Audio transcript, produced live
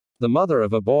The mother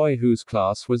of a boy whose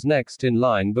class was next in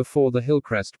line before the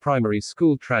Hillcrest Primary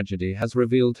School tragedy has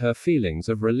revealed her feelings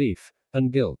of relief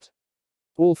and guilt.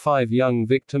 All 5 young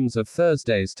victims of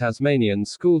Thursday's Tasmanian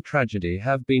school tragedy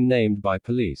have been named by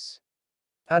police.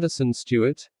 Addison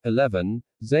Stewart, 11,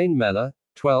 Zane Mellor,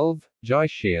 12, Jye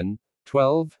Sheehan,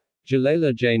 12,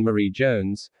 Jalailah Jayne-Maree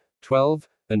Jones, 12,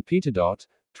 and Peter Dodt,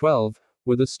 12,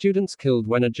 were the students killed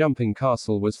when a jumping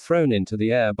castle was thrown into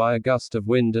the air by a gust of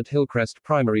wind at Hillcrest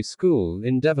Primary School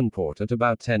in Devonport at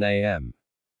about 10 a.m.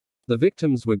 The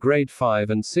victims were grade 5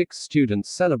 and 6 students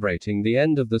celebrating the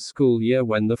end of the school year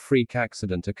when the freak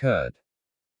accident occurred.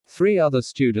 3 other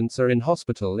students are in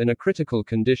hospital in a critical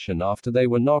condition after they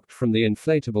were knocked from the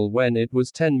inflatable when it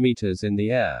was 10 meters in the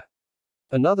air.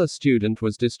 Another student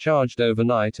was discharged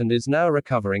overnight and is now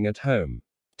recovering at home.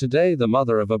 Today, the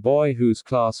mother of a boy whose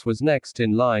class was next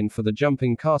in line for the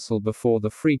jumping castle before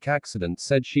the freak accident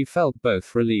said she felt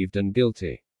both relieved and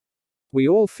guilty. "We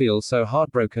all feel so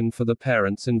heartbroken for the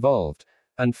parents involved,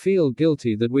 and feel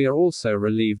guilty that we are also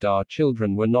relieved our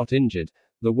children were not injured,"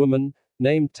 the woman,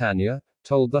 named Tanya,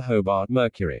 told the Hobart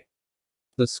Mercury.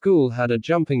 The school had a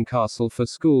jumping castle for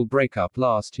school breakup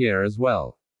last year as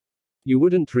well. "You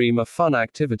wouldn't dream a fun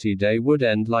activity day would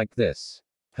end like this,"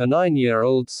 her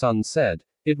 9-year-old son said.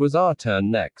 "It was our turn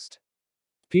next."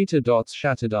 Peter Dot's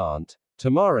shattered aunt,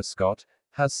 Tamara Scott,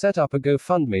 has set up a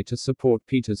GoFundMe to support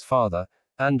Peter's father,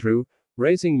 Andrew,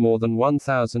 raising more than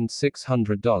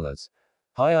 $1,600.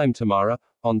 "Hi, I'm Tamara.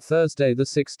 On Thursday, the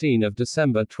 16th of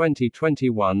December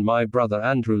 2021, my brother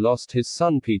Andrew lost his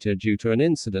son Peter due to an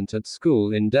incident at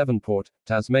school in Devonport,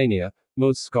 Tasmania,"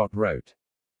 Ms. Scott wrote.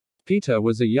 Peter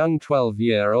was a young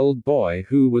 12-year-old boy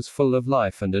who was full of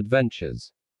life and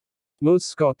adventures. Ms.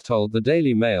 Scott told the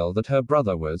Daily Mail that her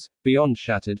brother was beyond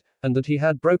shattered, and that he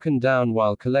had broken down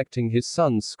while collecting his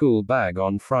son's school bag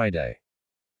on Friday.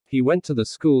 "He went to the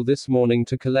school this morning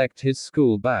to collect his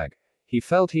school bag. He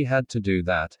felt he had to do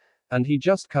that, and he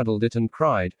just cuddled it and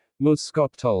cried," Ms.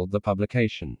 Scott told the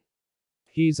publication.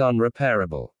 "He's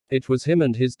unrepairable. It was him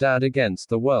and his dad against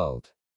the world.